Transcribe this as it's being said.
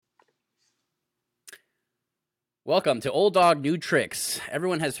Welcome to Old Dog New Tricks.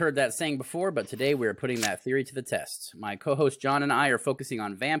 Everyone has heard that saying before, but today we are putting that theory to the test. My co-host John and I are focusing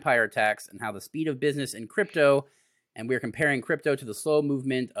on vampire attacks and how the speed of business in crypto, and we are comparing crypto to the slow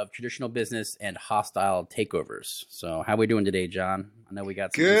movement of traditional business and hostile takeovers. So how are we doing today, John? I know we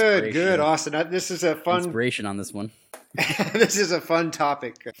got some Good, Austin. This is a fun inspiration on this one. This is a fun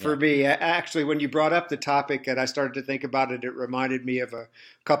topic for me. Actually, when you brought up the topic and I started to think about it, it reminded me of a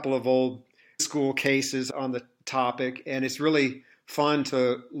couple of old school cases on the topic, and it's really fun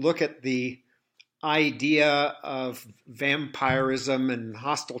to look at the idea of vampirism and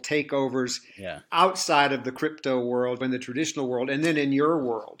hostile takeovers outside of the crypto world, in the traditional world, and then in your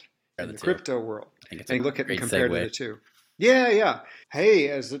world, in the crypto world, and look at and compare to the two. Yeah.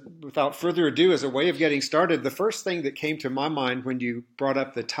 Hey, without further ado, as a way of getting started, the first thing that came to my mind when you brought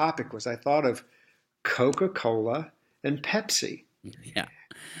up the topic was I thought of Coca-Cola and Pepsi. Yeah.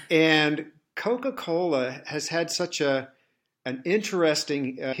 And Coca-Cola has had such an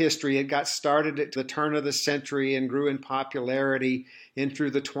interesting history. It got started at the turn of the century and grew in popularity in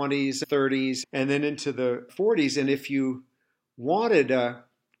through the 20s, 30s, and then into the 40s. And if you wanted a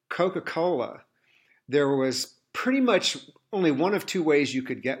Coca-Cola, there was pretty much only one of two ways you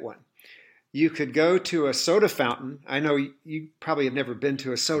could get one. You could go to a soda fountain. I know you probably have never been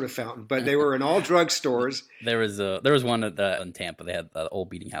to a soda fountain, but they were in all drugstores. There was one in Tampa. They had the old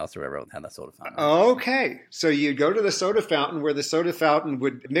Beating House or whatever had that soda fountain. Okay, so you'd go to the soda fountain where the soda fountain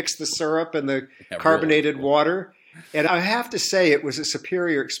would mix the syrup and the carbonated water. And I have to say it was a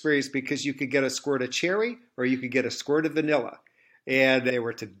superior experience because you could get a squirt of cherry or you could get a squirt of vanilla. And they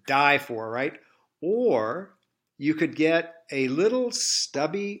were to die for, right? Or you could get a little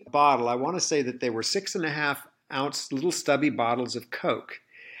stubby bottle. I want to say that they were 6.5 ounce little stubby bottles of Coke,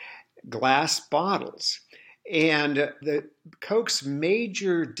 glass bottles. And the Coke's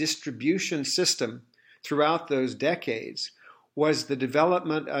major distribution system throughout those decades was the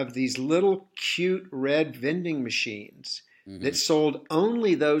development of these little cute red vending machines that sold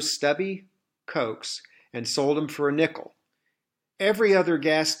only those stubby Cokes and sold them for a nickel. Every other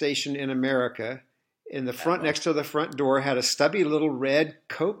gas station in America in the front, next to the front door, had a stubby little red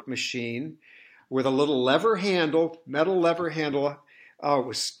Coke machine with a little metal lever handle. Oh, it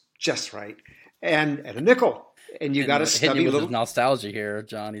was just right. And a nickel. And you got a stubby little nostalgia here,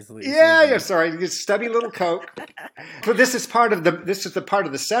 John. Sorry, stubby little Coke. But this is the part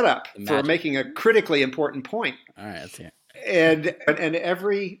of the setup for making a critically important point. All right, let's hear it. And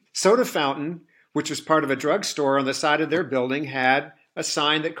every soda fountain, which was part of a drugstore on the side of their building, had a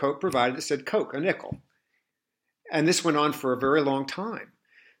sign that Coke provided that said Coke, a nickel. And this went on for a very long time.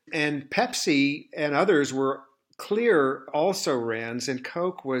 And Pepsi and others were clear also rans, and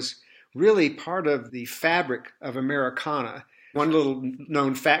Coke was really part of the fabric of Americana. One little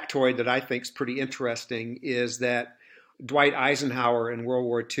known factoid that I think is pretty interesting is that Dwight Eisenhower in World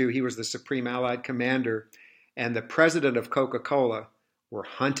War II, he was the Supreme Allied Commander, and the president of Coca-Cola were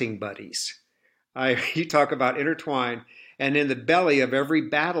hunting buddies. You talk about intertwined. And in the belly of every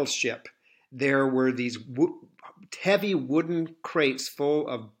battleship, there were these heavy wooden crates full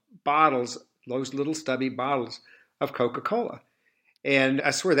of bottles, those little stubby bottles of Coca-Cola. And I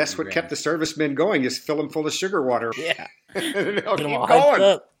swear that's what kept the servicemen going, is fill them full of sugar water. Yeah. Keep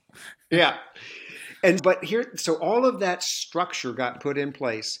going. Yeah. So all of that structure got put in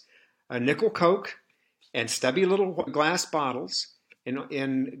place. A nickel Coke and stubby little glass bottles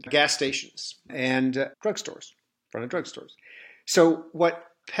in gas stations and drugstores. Front of drugstores. So what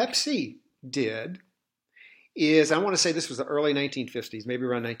Pepsi did is, I want to say this was the early 1950s, maybe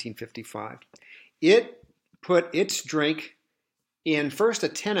around 1955. It put its drink in first a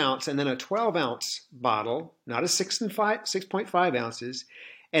 10 ounce and then a 12 ounce bottle, not a 6.5 ounces.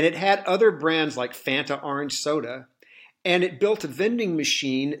 And it had other brands like Fanta orange soda. And it built a vending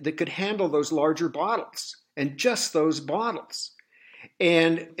machine that could handle those larger bottles and just those bottles.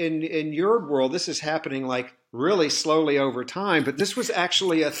 And in your world, this is happening like really slowly over time, but this was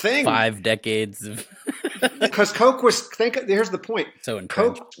actually a thing. 5 decades of because Coke was, here's the point.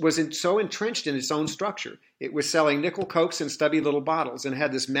 Coke was so entrenched in its own structure. It was selling nickel Cokes in stubby little bottles and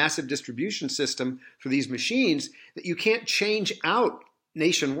had this massive distribution system for these machines that you can't change out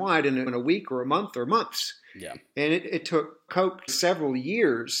nationwide in a week or a month or months. Yeah. And it took Coke several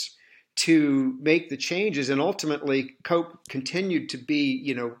years to make the changes, and ultimately Coke continued to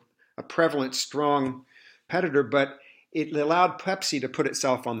be, a prevalent, strong competitor, but it allowed Pepsi to put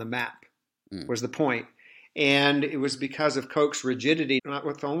itself on the map, was the point. And it was because of Coke's rigidity, not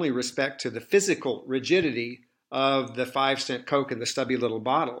with only respect to the physical rigidity of the 5-cent Coke in the stubby little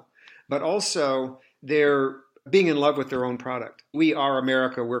bottle, but also their being in love with their own product. We are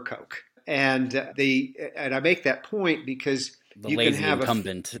America, we're Coke. And I make that point because The you can lazy have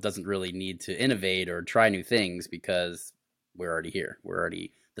incumbent doesn't really need to innovate or try new things because we're already here. We're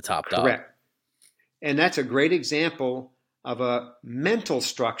already the top dog. correct. And that's a great example of a mental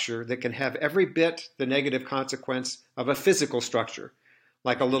structure that can have every bit the negative consequence of a physical structure,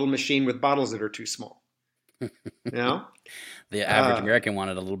 like a little machine with bottles that are too small. You know? The average American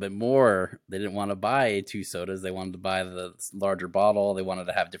wanted a little bit more. They didn't want to buy 2 sodas. They wanted to buy the larger bottle. They wanted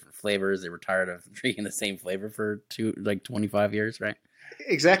to have different flavors. They were tired of drinking the same flavor for 25 years, right?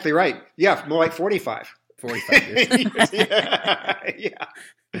 Exactly right. Yeah, more like 45. 45 years. Yeah.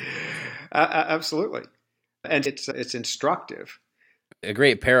 Absolutely. And it's instructive. A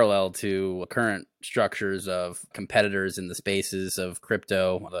great parallel to current structures of competitors in the spaces of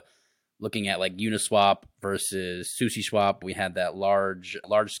crypto. Looking at like Uniswap versus SushiSwap, we had that large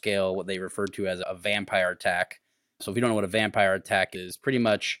scale, what they referred to as a vampire attack. So if you don't know what a vampire attack is, pretty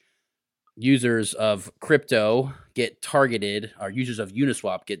much users of crypto get targeted, or users of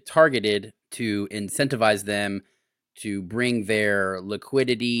Uniswap get targeted to incentivize them to bring their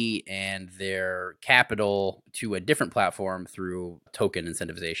liquidity and their capital to a different platform through token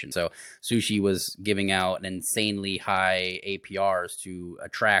incentivization. So Sushi was giving out an insanely high APRs to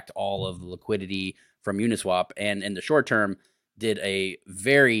attract all of the liquidity from Uniswap, and in the short term did a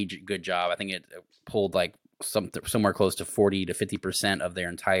very good job. I think it pulled like somewhere close to 40 to 50% of their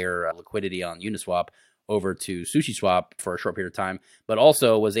entire liquidity on Uniswap over to SushiSwap for a short period of time, but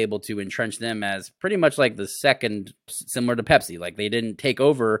also was able to entrench them as pretty much like the second, similar to Pepsi. Like they didn't take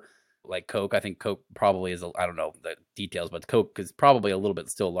over like Coke. I think Coke probably is, I don't know the details, but Coke is probably a little bit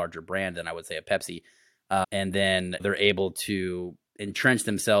still a larger brand than I would say a Pepsi. And then they're able to entrench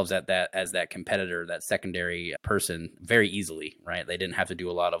themselves at that as that competitor, that secondary person very easily, right? They didn't have to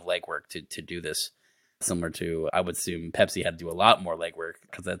do a lot of legwork to do this. Similar to, I would assume Pepsi had to do a lot more legwork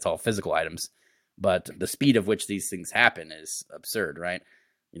because that's all physical items. But the speed of which these things happen is absurd, right?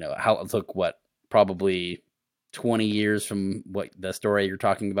 You know, how it took probably 20 years from what the story you're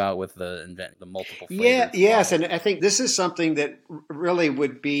talking about with the multiple flavors. Yes, and I think this is something that really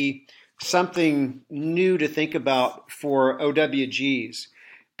would be something new to think about for OWGs,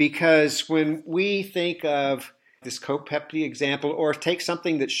 because when we think of this Coke Pepsi example, or take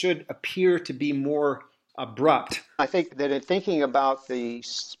something that should appear to be more abrupt, I think that in thinking about the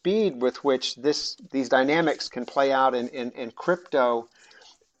speed with which these dynamics can play out in crypto,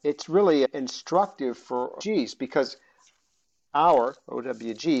 it's really instructive for Gs, because our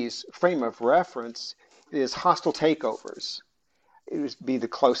OWG's frame of reference is hostile takeovers. It would be the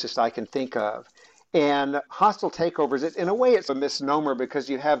closest I can think of. And hostile takeovers, in a way, it's a misnomer, because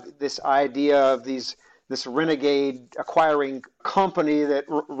you have this idea of this renegade acquiring company that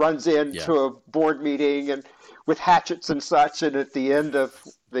runs into a board meeting and with hatchets and such, and at the end of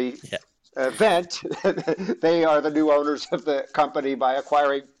the event, they are the new owners of the company by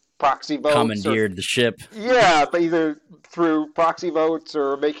acquiring proxy votes. Commandeered the ship. Yeah, but either through proxy votes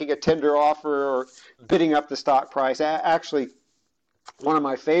or making a tender offer or bidding up the stock price. Actually, one of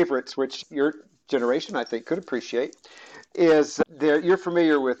my favorites, which your generation, I think, could appreciate, is you're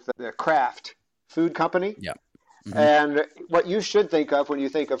familiar with the Kraft Food Company? Yeah. Mm-hmm. And what you should think of when you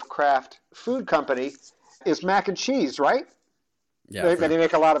think of Kraft Food Company is mac and cheese, right? Yeah, they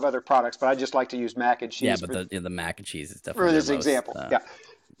make a lot of other products, but I just like to use mac and cheese. Yeah, but the mac and cheese is definitely for this example.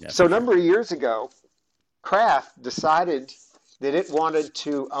 So a number of years ago, Kraft decided that it wanted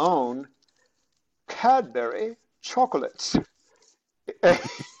to own Cadbury chocolates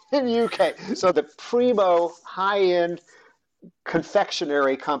in the UK. So the primo high-end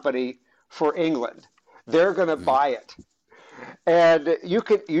confectionery company for England, they're going to buy it. And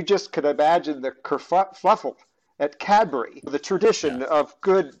you just could imagine the kerfuffle at Cadbury, the tradition of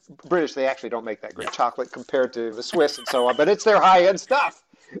good British. They actually don't make that great chocolate compared to the Swiss and so on, but it's their high-end stuff.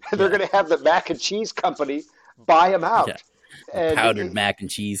 They're going to have the mac and cheese company buy them out. And powdered mac and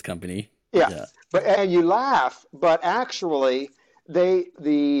cheese company. And you laugh, but actually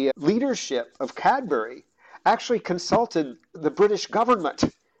the leadership of Cadbury actually consulted the British government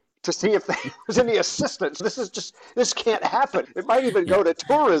to see if there was any assistance. This can't happen. It might even go to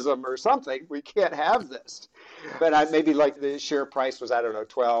tourism or something. We can't have this. But maybe like the share price was, I don't know,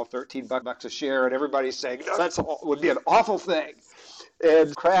 $12, $13 a share, and everybody's saying, no, would be an awful thing.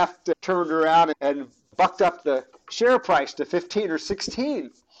 And Kraft turned around and bucked up the share price to 15 or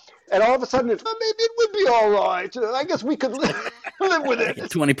 16. And all of a sudden, maybe it would be all right. I guess we could live with it.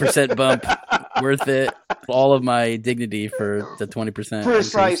 20% bump, worth it. All of my dignity for the 20%.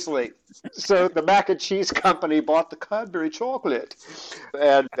 Precisely. Increase. So the mac and cheese company bought the Cadbury chocolate.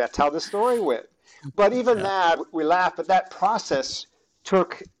 And that's how the story went. But even that, we laugh, but that process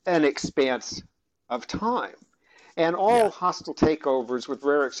took an expanse of time. And Yeah, all hostile takeovers, with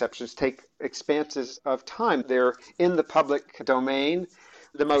rare exceptions, take expanses of time. They're in the public domain.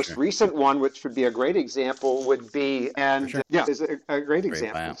 The for most sure. recent one, which would be a great example, would be, For and sure. yeah, is a great Great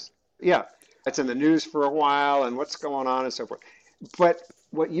example. buyout. Yeah, it's in the news for a while and what's going on and so forth. But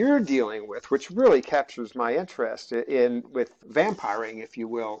what you're dealing with, which really captures my interest in with vampiring, if you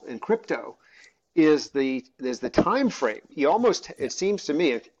will, in crypto, is the time frame. You almost, Yeah. it seems to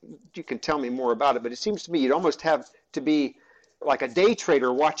me, you can tell me more about it, but it seems to me you'd almost have to be like a day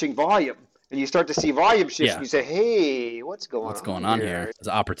trader watching volume, and you start to see volume shifts, and Yeah. you say, "Hey, what's going What's going on on here? here?" There's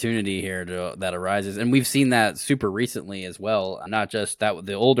an opportunity here that arises, and we've seen that super recently as well. Not just that,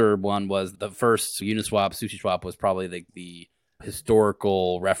 the older one was the first Uniswap, SushiSwap was probably the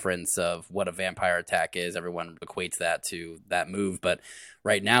historical reference of what a vampire attack is. Everyone equates that to that move, but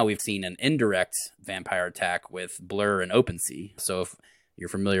right now we've seen an indirect vampire attack with Blur and OpenSea. So if you're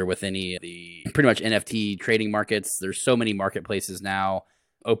familiar with any of the pretty much NFT trading markets, there's so many marketplaces now.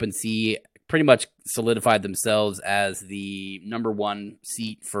 OpenSea pretty much solidified themselves as the number one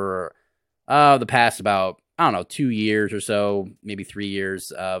seat for the past about, I don't know, 2 years or so, maybe 3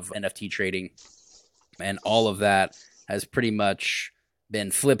 years of NFT trading. And all of that has pretty much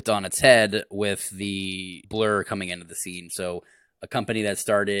been flipped on its head with the Blur coming into the scene. So a company that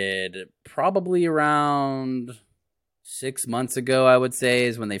started probably around 6 months ago, I would say,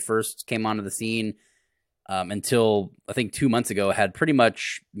 is when they first came onto the scene. Until I think 2 months ago, had pretty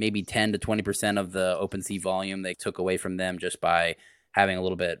much maybe 10 to 20% of the OpenSea volume they took away from them just by having a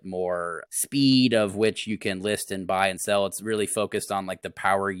little bit more speed of which you can list and buy and sell. It's really focused on like the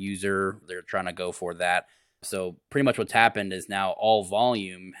power user. They're trying to go for that. So pretty much what's happened is now all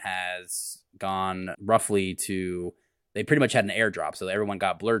volume has gone roughly to, they pretty much had an airdrop. So everyone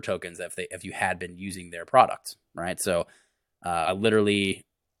got Blur tokens if you had been using their product, right? So I literally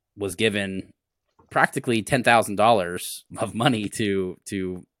was given practically $10,000 of money to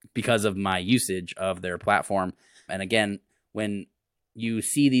because of my usage of their platform. And again, when you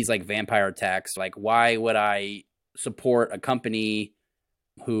see these like vampire attacks, like why would I support a company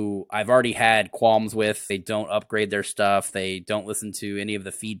who I've already had qualms with? They don't upgrade their stuff. They don't listen to any of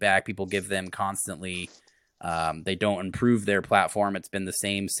the feedback people give them constantly. They don't improve their platform. It's been the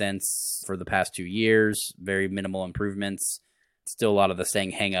same since for the past 2 years, very minimal improvements, still a lot of the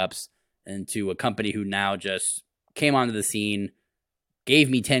same hangups. Into a company who now just came onto the scene, gave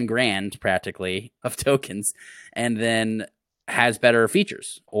me 10 grand practically of tokens, and then has better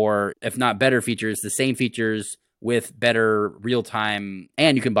features, or if not better features, the same features with better real time.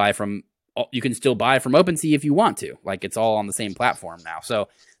 And you can still buy from OpenSea if you want to. Like it's all on the same platform now. So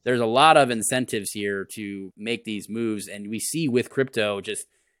there's a lot of incentives here to make these moves. And we see with crypto just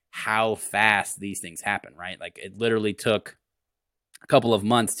how fast these things happen, right? Like it literally took a couple of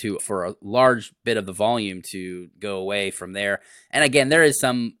months for a large bit of the volume to go away from there. And again, there is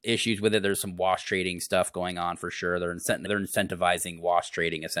some issues with it. There's some wash trading stuff going on for sure. They're incentivizing wash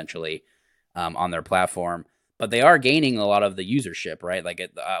trading essentially on their platform, but they are gaining a lot of the usership, right? Like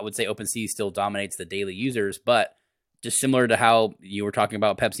I would say OpenSea still dominates the daily users, but just similar to how you were talking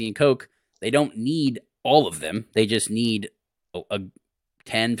about Pepsi and Coke, they don't need all of them. They just need a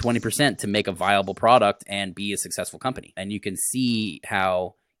 10-20% to make a viable product and be a successful company. And you can see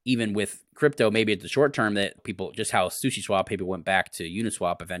how even with crypto, maybe at the short term, that people, just how SushiSwap, people went back to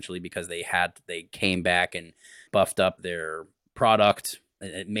Uniswap eventually because they came back and buffed up their product.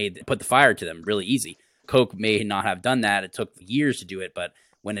 It put the fire to them really easy. Coke may not have done that. It took years to do it, but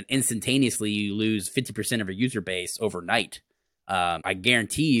when it instantaneously you lose 50% of your user base overnight, I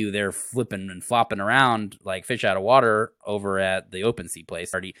guarantee you they're flipping and flopping around like fish out of water over at the OpenSea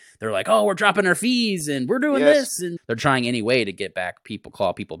place. They're like, oh, we're dropping our fees and we're doing Yes. this. And they're trying any way to get back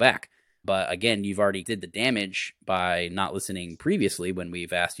claw people back. But again, you've already did the damage by not listening previously when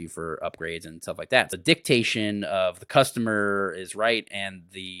we've asked you for upgrades and stuff like that. The dictation of the customer is right, and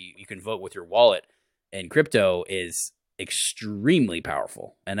you can vote with your wallet in crypto is extremely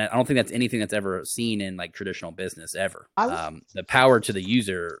powerful. And I don't think that's anything that's ever seen in like traditional business ever. The power to the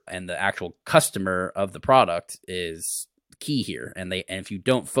user and the actual customer of the product is key here. And if you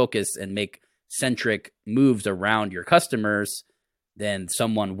don't focus and make centric moves around your customers, then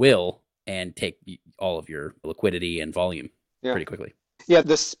someone will and take all of your liquidity and volume Yeah. pretty quickly. Yeah,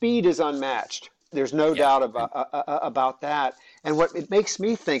 the speed is unmatched. There's no Yeah. doubt about that. And what it makes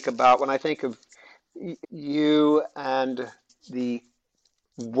me think about when I think of you and the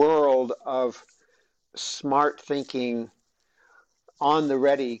world of smart thinking, on the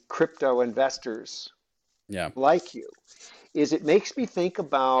ready crypto investors Yeah. like you, is it makes me think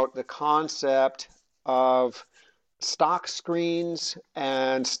about the concept of stock screens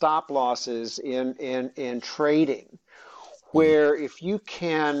and stop losses in trading, Mhm. where if you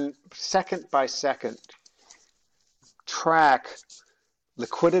can second by second track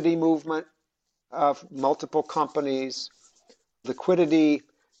liquidity movement of multiple companies, liquidity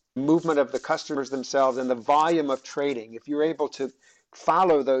movement of the customers themselves, and the volume of trading, if you're able to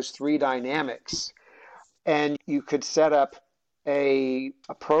follow those three dynamics, and you could set up a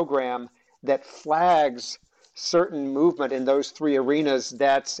program that flags certain movement in those three arenas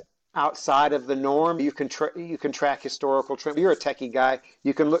that's outside of the norm. You can track historical trends. You're a techie guy.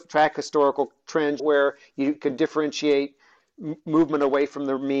 You can track historical trends where you can differentiate movement away from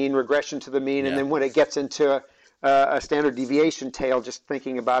the mean, regression to the mean, and Yeah. then when it gets into a standard deviation tail, just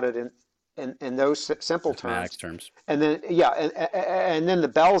thinking about it in those simple Mathematics terms. terms. And then, yeah, and then the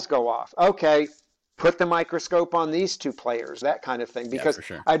bells go off. Okay, put the microscope on these two players, that kind of thing. Yeah, Because for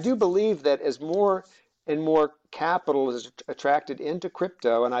sure. I do believe that as more and more capital is attracted into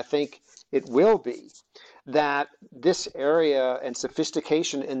crypto, and I think it will be, that this area and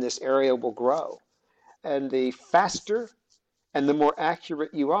sophistication in this area will grow. And the faster and the more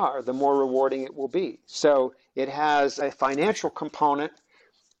accurate you are, the more rewarding it will be. So it has a For financial sure. component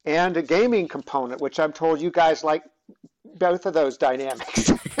and a gaming component, which I'm told you guys like both of those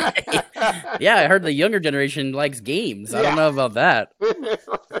dynamics. Yeah, I heard the younger generation likes games. I don't Yeah. know about that.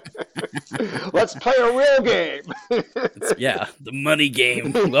 Let's play a real game. Yeah, the money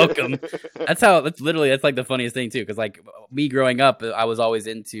game. Welcome. That's like the funniest thing too, because like me growing up, I was always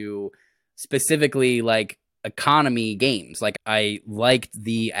into specifically like economy games. Like I liked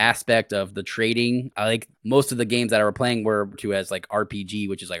the aspect of the trading. I like most of the games that I were playing were to as like RPG,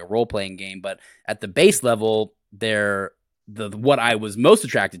 which is like a role playing game, but at the base level, the what I was most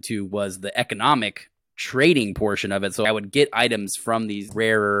attracted to was the economic trading portion of it. So I would get items from these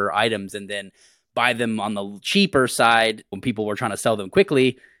rarer items and then buy them on the cheaper side when people were trying to sell them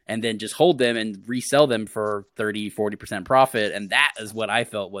quickly, and then just hold them and resell them for 30-40% profit. And that is what I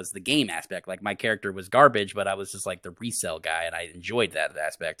felt was the game aspect. Like my character was garbage, but I was just like the resell guy, and I enjoyed that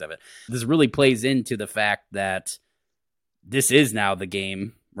aspect of it. This really plays into the fact that this is now the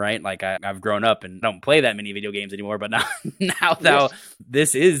game, right? Like I've grown up and don't play that many video games anymore, but now Yes,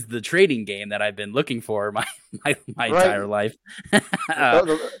 this is the trading game that I've been looking for my right. entire life. uh,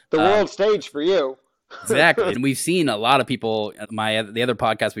 The um, world stage for you. Exactly, and we've seen a lot of people. The other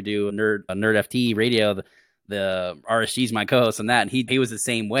podcast we do, Nerd FT Radio, the RSG's my co-host on that, and he was the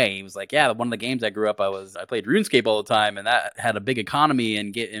same way. He was like, yeah, one of the games I grew up, I played RuneScape all the time, and that had a big economy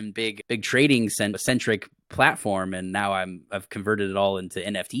and big trading centric platform, and now I've converted it all into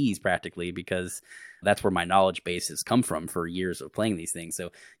NFTs practically because that's where my knowledge base has come from for years of playing these things.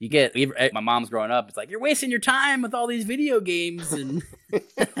 So my mom's growing up, it's like you're wasting your time with all these video games and.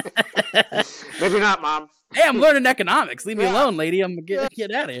 Maybe not, Mom. Hey, I'm learning economics. Leave me Yeah, alone, lady. I'm gonna yeah.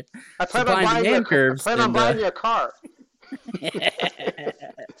 get out of here. I plan on Supply and buying you. demand I curves, plan on and buying you a car.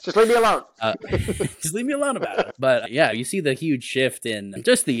 Just leave me alone. just leave me alone about it. But yeah, you see the huge shift in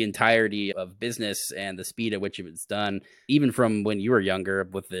just the entirety of business and the speed at which it was done, even from when you were younger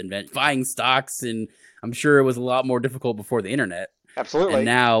with the buying stocks. And I'm sure it was a lot more difficult before the internet. And Absolutely.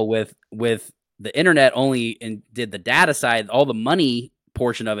 now with the internet only and did the data side, all the money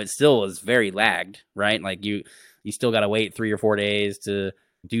portion of it still is very lagged, right? Like you still got to wait 3 or 4 days to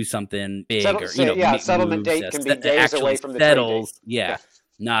do something big, or Yeah, make settlement moves date can be that days actually away from the trade date. settles. Yeah, Yeah,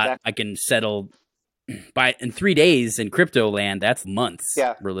 not exactly. I can settle by in 3 days in crypto land. That's months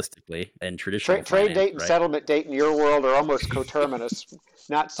Yeah. realistically in traditional Trade finance, date and right? settlement date in your world are almost coterminous.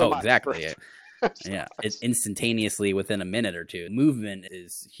 Not so Oh, much for exactly. Yeah, it's stocks. instantaneously within a minute or two. Movement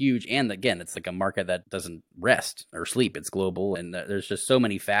is huge, and again, it's like a market that doesn't rest or sleep. It's global, and there's just so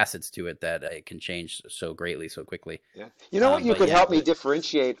many facets to it that it can change so greatly, so quickly. Yeah. You know what you But could yeah, help me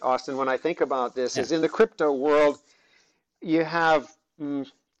differentiate, Austin, when I think about this yeah, is in the crypto world, you have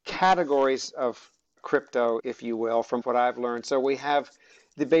categories of crypto, if you will, from what I've learned. So we have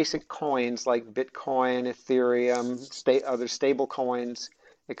the basic coins like Bitcoin, Ethereum, other stable coins,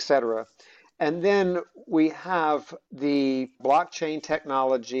 etc. And then we have the blockchain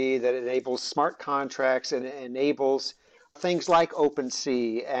technology that enables smart contracts and enables things like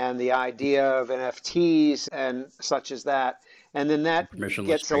OpenSea and the idea of NFTs and such as that. And then that permissionless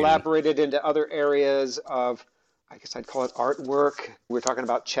gets trading. elaborated into other areas of, I guess I'd call it artwork. We were talking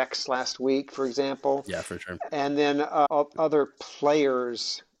about checks last week, for example. Yeah, for sure. And then other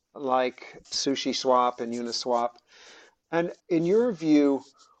players like SushiSwap and Uniswap. And in your view,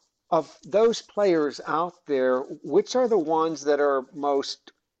 of those players out there, which are the ones that are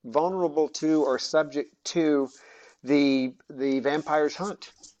most vulnerable to or subject to the vampire's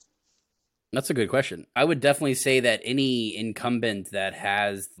hunt? That's a good question. I would definitely say that any incumbent that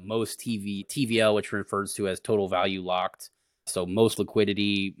has most TVL, which refers to as total value locked, so most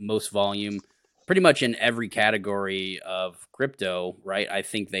liquidity, most volume, pretty much in every category of crypto, right? I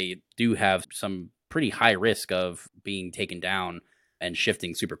think they do have some pretty high risk of being taken down and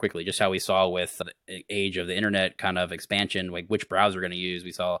shifting super quickly. Just how we saw with the age of the internet kind of expansion, like which browser we're going to use.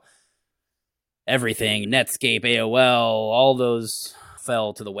 We saw everything, Netscape, AOL, all those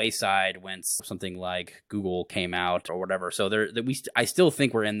fell to the wayside when something like Google came out or whatever. So I still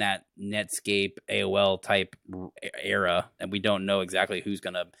think we're in that Netscape, AOL type era, and we don't know exactly who's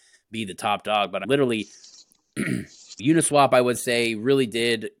going to be the top dog. But literally, Uniswap, I would say, really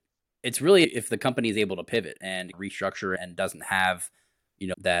did. It's really if the company is able to pivot and restructure and doesn't have,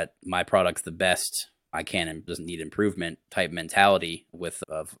 that my product's the best I can and doesn't need improvement type mentality with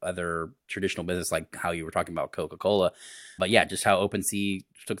of other traditional business, like how you were talking about Coca-Cola. But yeah, just how OpenSea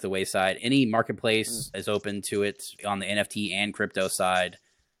took the wayside. Any marketplace is open to it on the NFT and crypto side,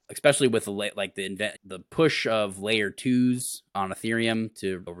 especially with the push of layer twos on Ethereum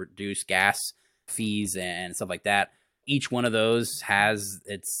to reduce gas fees and stuff like that. Each one of those has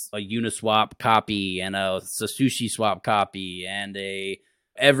its a Uniswap copy and a Satoshi Swap copy and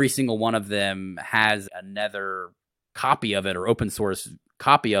every single one of them has another copy of it or open source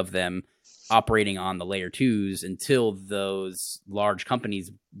copy of them operating on the layer twos until those large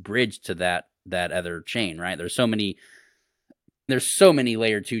companies bridge to that other chain, right? There's so many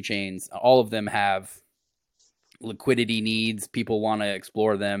layer two chains. All of them have liquidity needs. People want to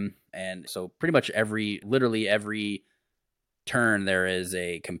explore them. And so pretty much literally every turn there is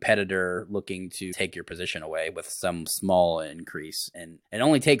a competitor looking to take your position away with some small increase, and it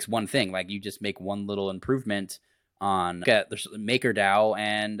only takes one thing. Like you just make one little improvement on there's MakerDAO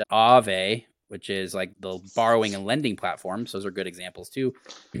and Aave, which is like the borrowing and lending platforms. Those are good examples too.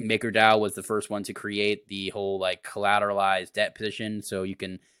 MakerDAO was the first one to create the whole like collateralized debt position, so you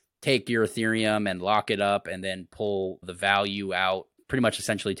can take your Ethereum and lock it up and then pull the value out, pretty much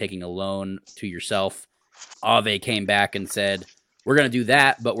essentially taking a loan to yourself. Aave came back and said, we're going to do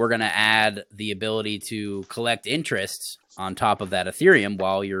that, but we're going to add the ability to collect interest on top of that Ethereum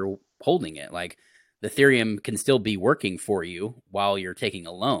while you're holding it. Like the Ethereum can still be working for you while you're taking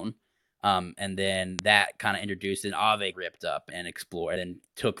a loan. And then that kind of introduced, and Aave ripped up and explored and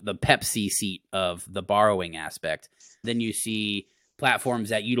took the Pepsi seat of the borrowing aspect. Then you see platforms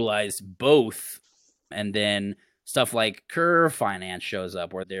that utilize both, and then stuff like Curve Finance shows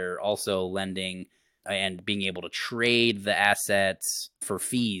up where they're also lending and being able to trade the assets for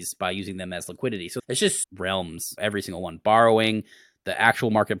fees by using them as liquidity. So it's just realms, every single one. Borrowing, the actual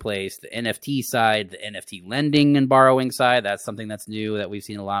marketplace, the NFT side, the NFT lending and borrowing side. That's something that's new that we've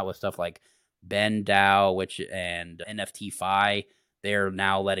seen a lot with stuff like BenDAO, and NFT-Fi. They're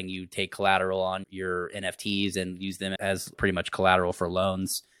now letting you take collateral on your NFTs and use them as pretty much collateral for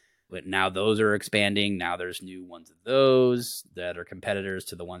loans. But now those are expanding. Now there's new ones of those that are competitors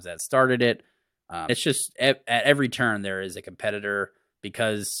to the ones that started it. It's just at every turn there is a competitor,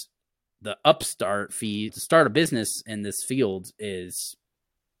 because the upstart fee to start a business in this field is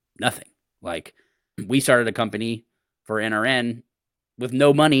nothing. Like we started a company for NRN with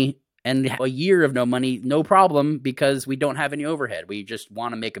no money and a year of no money, no problem, because we don't have any overhead. We just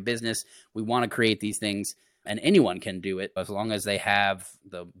want to make a business. We want to create these things, and anyone can do it as long as they have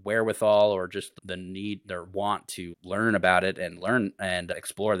the wherewithal or just the need or want to learn about it and learn and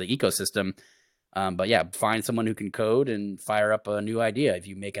explore the ecosystem. But yeah, find someone who can code and fire up a new idea. If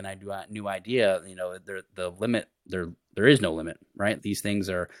you make a new idea, there is no limit, right? These things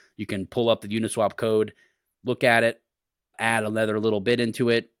you can pull up the Uniswap code, look at it, add another little bit into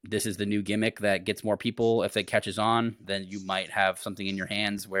it. This is the new gimmick that gets more people. If it catches on, then you might have something in your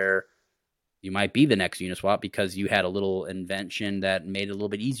hands where you might be the next Uniswap because you had a little invention that made it a little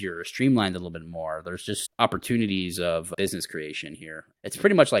bit easier or streamlined a little bit more. There's just opportunities of business creation here. It's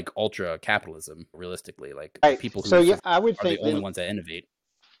pretty much like ultra capitalism, realistically. Like Right. people who So yeah, I would are the think only ones that innovate.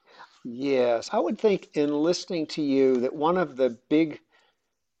 yes, I would think in listening to you that one of the big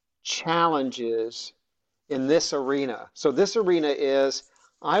challenges in this arena. So this arena is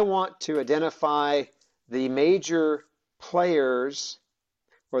I want to identify the major players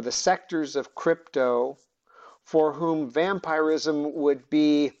or the sectors of crypto for whom vampirism would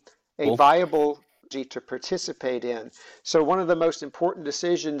be a Cool. viable to participate in. So one of the most important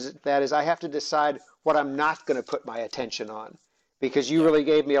decisions that is I have to decide what I'm not going to put my attention on, because you Yeah. really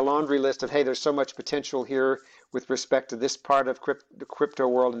gave me a laundry list of, hey, there's so much potential here with respect to this part of the crypto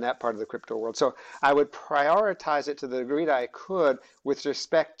world and that part of the crypto world. So I would prioritize it to the degree that I could with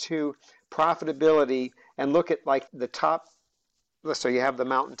respect to profitability and look at like the top so you have the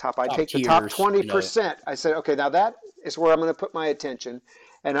mountaintop. I top take the top tiers, 20%. I said, okay, now that is where I'm going to put my attention.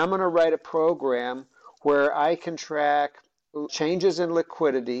 And I'm going to write a program where I can track changes in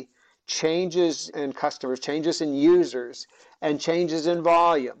liquidity, changes in customers, changes in users, and changes in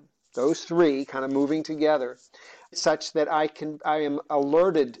volume. Those three kind of moving together such that I am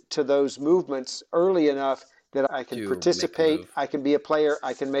alerted to those movements early enough that I can to make a participate, move. I can be a player,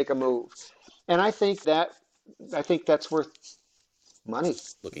 I can make a move. And I think that's worth money.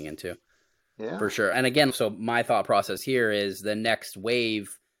 Looking into. Yeah. For sure. And again, so my thought process here is the next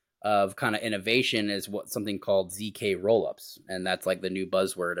wave of kind of innovation is what something called ZK rollups. And that's like the new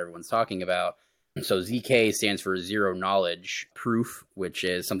buzzword everyone's talking about. So ZK stands for zero knowledge proof, which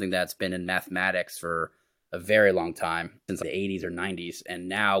is something that's been in mathematics for a very long time, since the 80s or 90s. And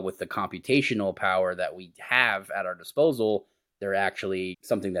now with the computational power that we have at our disposal, they're actually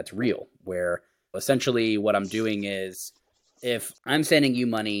something that's real, where essentially what I'm doing is if I'm sending you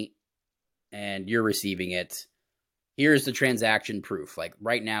money and you're receiving it, here's the transaction proof. Like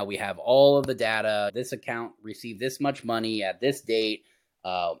right now, we have all of the data. This account received this much money at this date,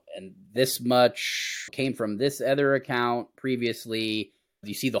 and this much came from this other account previously.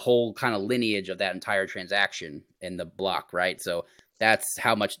 You see the whole kind of lineage of that entire transaction in the block, right? So that's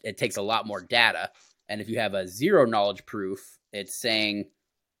how much it takes, a lot more data. And if you have a zero knowledge proof, it's saying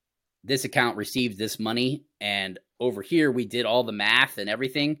this account received this money, and over here we did all the math and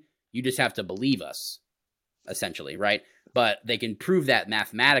everything. You just have to believe us, essentially, right? But they can prove that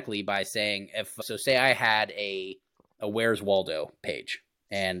mathematically by saying, say I had a Where's Waldo page,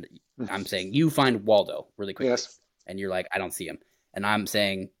 and I'm saying you find Waldo really quickly, Yes. and you're like, I don't see him, and I'm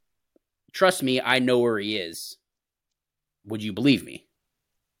saying, trust me, I know where he is. Would you believe me?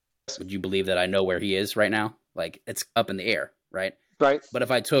 Would you believe that I know where he is right now? Like, it's up in the air, right? Right. But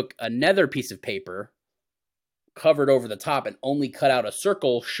if I took another piece of paper, covered over the top, and only cut out a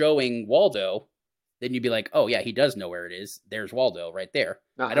circle showing Waldo, then you'd be like, oh yeah, he does know where it is. There's Waldo right there.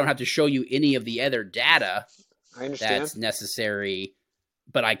 I don't have to show you any of the other data I understand. that's necessary,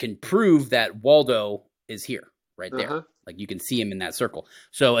 but I can prove that Waldo is here right there. Like you can see him in that circle.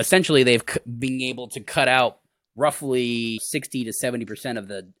 So essentially they've been able to cut out roughly 60 to 70% of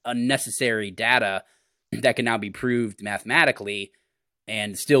the unnecessary data that can now be proved mathematically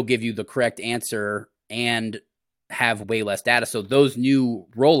and still give you the correct answer and have way less data. So those new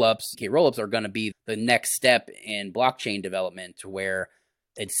rollups, rollups, are going to be the next step in blockchain development, where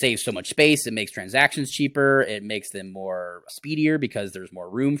it saves so much space. It makes transactions cheaper. It makes them more speedier because there's more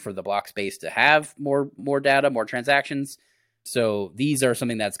room for the block space to have more data, more transactions. So these are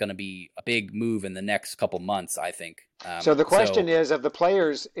something that's going to be a big move in the next couple months, I think. So the question is, of the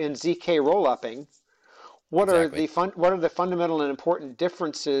players in ZK rollupping, what exactly. are the fundamental and important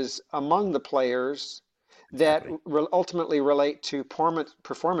differences among the players that ultimately relate to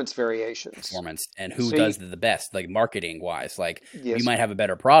performance variations? And who does the best, like marketing wise? Like you Yes. might have a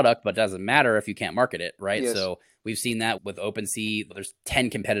better product, but it doesn't matter if you can't market it, right? Yes. So we've seen that with OpenSea. There's 10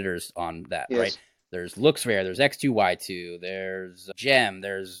 competitors on that, Yes. right? There's LooksRare, there's X2Y2, there's Gem,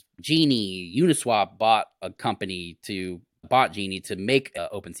 there's Genie. Uniswap bought Genie to make an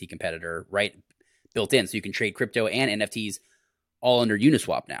OpenSea competitor, right? Built in, so you can trade crypto and NFTs all under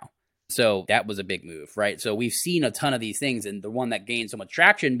Uniswap now. So that was a big move, right? So we've seen a ton of these things, and the one that gained so much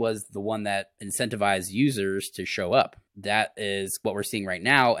traction was the one that incentivized users to show up. That is what we're seeing right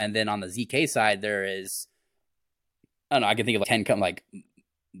now. And then on the ZK side, there is, I don't know, I can think of like 10 like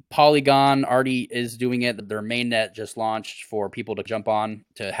Polygon already is doing it. Their mainnet just launched for people to jump on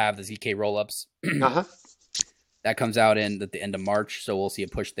to have the ZK rollups. That comes out at the end of March, so we'll see a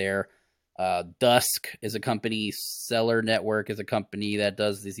push there. Dusk is a company. Seller Network is a company that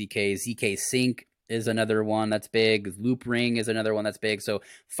does the ZK. ZK Sync is another one that's big. Loop Ring is another one that's big. So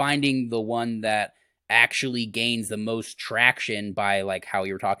finding the one that actually gains the most traction by, like how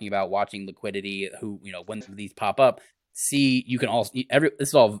you were talking about, watching liquidity, when these pop up, you can also, this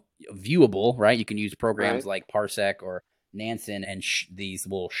is all viewable, right? You can use programs like Parsec or Nansen, and these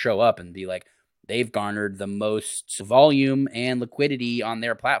will show up and be like, they've garnered the most volume and liquidity on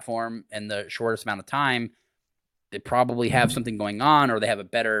their platform in the shortest amount of time. They probably have something going on, or they have a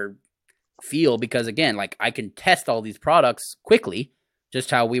better feel, because again, like I can test all these products quickly,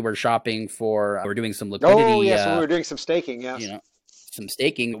 just how we were shopping for, we're doing some liquidity. Oh, yes, we were doing some staking, yes. Some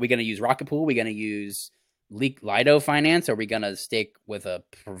staking. Are we going to use Rocket Pool? Are we going to use Lido Finance? Are we going to stake with a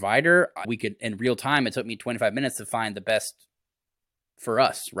provider? We could, in real time, it took me 25 minutes to find the best for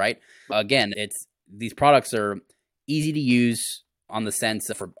us, right? Again, these products are easy to use on the sense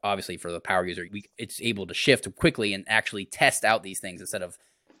of, obviously for the power user, it's able to shift quickly and actually test out these things instead of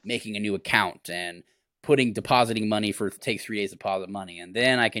making a new account and depositing money for take 3 days deposit money, and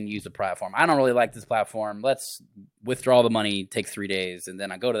then I can use the platform. I don't really like this platform. Let's withdraw the money, take 3 days, and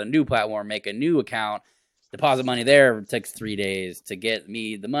then I go to the new platform, make a new account, deposit money there. It takes 3 days to get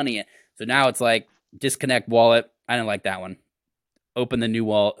me the money. So now it's like disconnect wallet. I didn't like that one. Open the new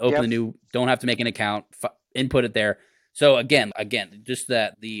wallet. Open the new. Don't have to make an account. Input it there. So again, just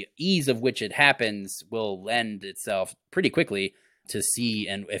that the ease of which it happens will lend itself pretty quickly to see,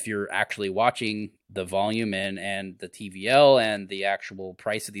 and if you're actually watching the volume and the TVL and the actual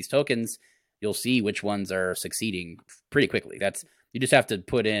price of these tokens, you'll see which ones are succeeding pretty quickly. You just have to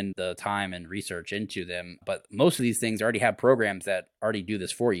put in the time and research into them. But most of these things already have programs that already do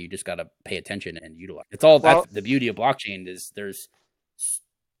this for you. You just got to pay attention and utilize. That's the beauty of blockchain is there's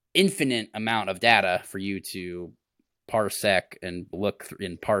infinite amount of data for you to parsec and look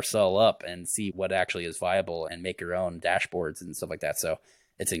and parcel up and see what actually is viable and make your own dashboards and stuff like that. So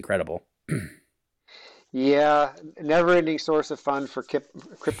it's incredible. Yeah, never-ending source of fun for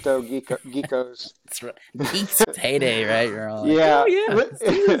crypto geekos. That's right. Geeks, it's heyday, right? You're all like, yeah.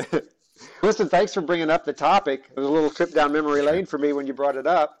 Oh, yeah. Listen, thanks for bringing up the topic. It was a little trip down memory lane for me when you brought it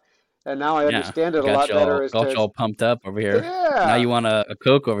up. And now I understand it a lot better. Got you all pumped up over here. Yeah. Now you want a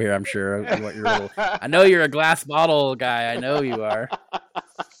Coke over here, I'm sure. You want your little, I know you're a glass bottle guy. I know you are.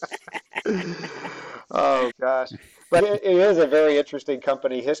 Oh, gosh. But it is a very interesting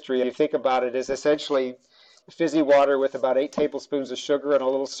company history. You think about it, it's essentially fizzy water with about 8 tablespoons of sugar and a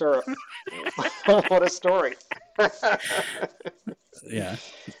little syrup. What a story. Yeah.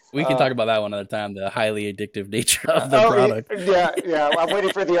 We can talk about that one other time, the highly addictive nature of the product. Yeah. I'm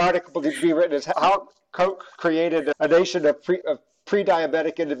waiting for the article to be written as how Coke created a nation of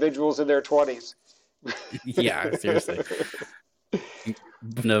pre-diabetic individuals in their 20s. Yeah, seriously.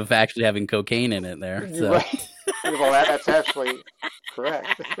 Of actually having cocaine in it there. So. Right. Well, that's actually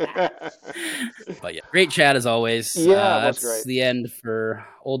correct. But yeah, great chat as always. Yeah, that's great. The end for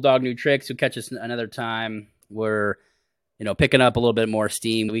Old Dog New Tricks. We'll catch us another time. We're picking up a little bit more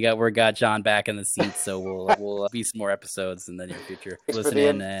steam. We got John back in the seat, so we'll be some more episodes in the near future. Listen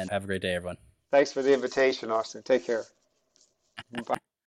in and have a great day, everyone. Thanks for the invitation, Austin. Take care. Bye.